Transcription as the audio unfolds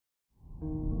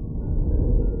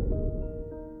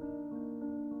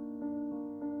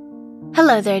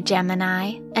Hello there,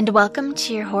 Gemini, and welcome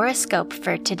to your horoscope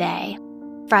for today,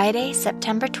 Friday,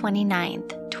 September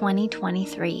 29th,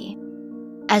 2023.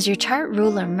 As your chart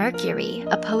ruler Mercury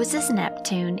opposes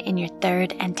Neptune in your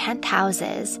 3rd and 10th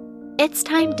houses, it's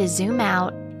time to zoom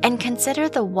out and consider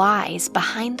the whys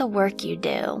behind the work you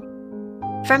do.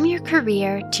 From your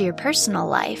career to your personal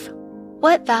life,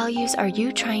 what values are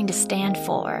you trying to stand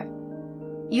for?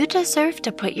 You deserve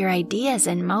to put your ideas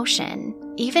in motion,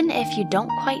 even if you don't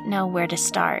quite know where to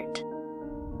start.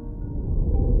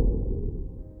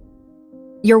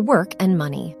 Your work and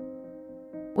money.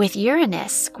 With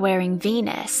Uranus squaring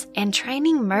Venus and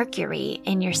trining Mercury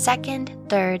in your 2nd,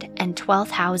 3rd, and 12th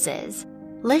houses,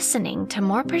 listening to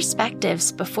more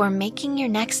perspectives before making your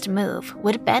next move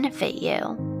would benefit you.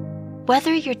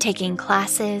 Whether you're taking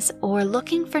classes or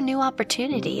looking for new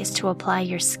opportunities to apply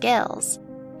your skills,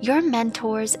 your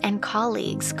mentors and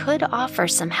colleagues could offer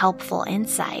some helpful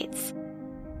insights.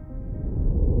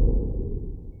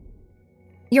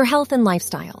 Your health and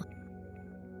lifestyle.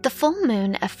 The full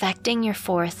moon affecting your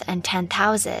 4th and 10th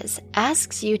houses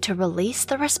asks you to release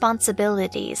the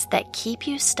responsibilities that keep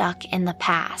you stuck in the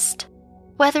past.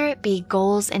 Whether it be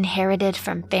goals inherited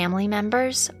from family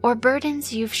members or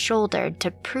burdens you've shouldered to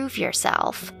prove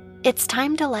yourself, it's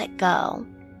time to let go.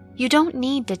 You don't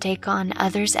need to take on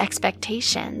others'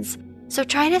 expectations, so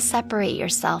try to separate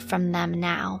yourself from them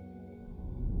now.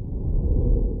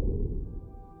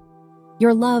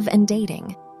 Your love and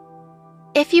dating.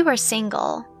 If you are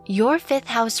single, your 5th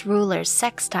house ruler's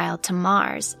sextile to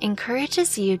Mars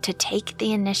encourages you to take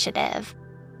the initiative.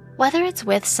 Whether it's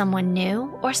with someone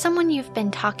new or someone you've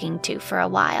been talking to for a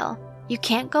while, you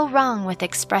can't go wrong with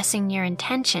expressing your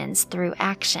intentions through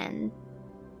action.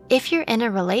 If you're in a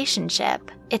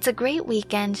relationship, it's a great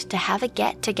weekend to have a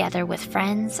get-together with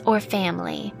friends or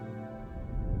family.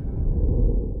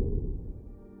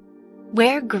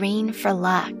 Wear green for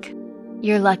luck.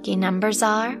 Your lucky numbers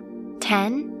are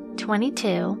 10,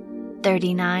 22,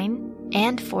 39,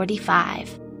 and 45.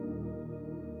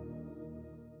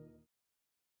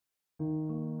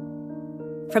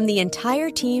 From the entire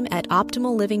team at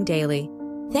Optimal Living Daily,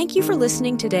 thank you for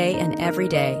listening today and every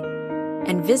day.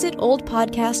 And visit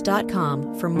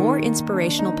oldpodcast.com for more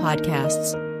inspirational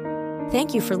podcasts.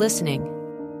 Thank you for listening.